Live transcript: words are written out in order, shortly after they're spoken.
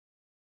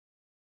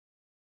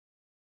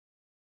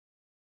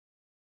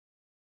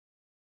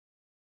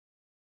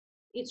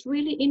it's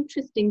really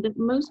interesting that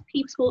most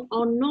people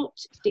are not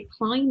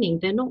declining.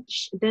 They're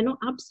not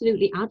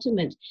absolutely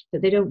adamant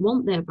that they don't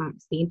want their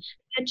vaccine.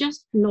 They're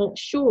just not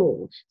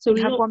sure. So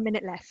you have 1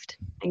 minute left.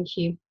 Thank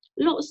you.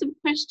 Lots of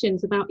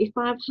questions about if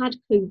I've had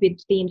COVID,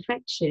 the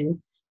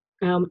infection,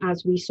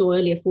 as we saw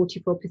earlier,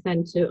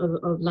 44%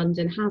 of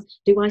London has.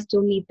 Do I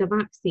still need the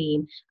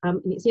vaccine?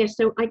 Yes.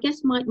 So I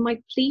guess my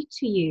plea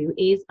to you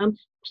is,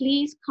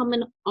 please come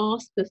and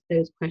ask us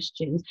those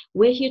questions.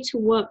 We're here to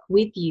work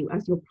with you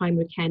as your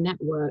primary care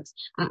networks,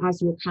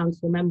 as your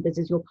council members,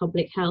 as your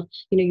public health,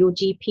 your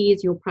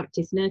GPs, your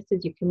practice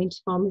nurses, your community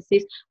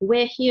pharmacists.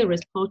 We're here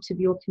as part of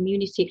your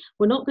community.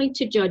 We're not going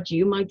to judge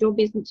you. My job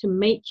isn't to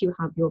make you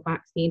have your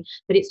vaccine,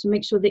 but it's to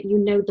make sure that you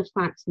know the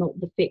facts, not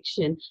the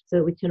fiction, so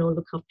that we can all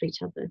look after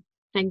each other.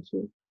 Thank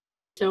you.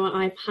 So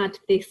I've had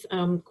this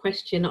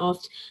question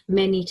asked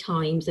many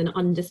times, and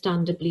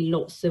understandably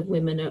lots of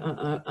women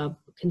are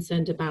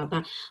concerned about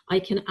that. I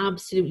can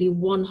absolutely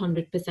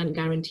 100%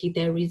 guarantee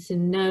there is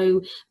no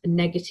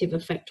negative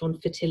effect on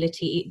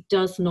fertility. It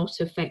does not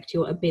affect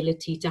your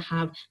ability to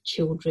have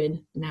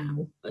children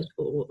now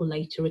or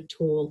later at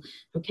all.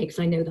 Okay, because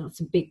I know that's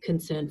a big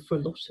concern for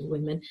a lot of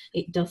women.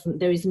 It doesn't.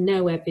 There is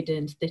no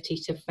evidence that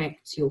it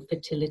affects your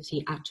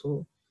fertility at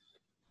all.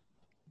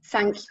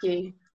 Thank you.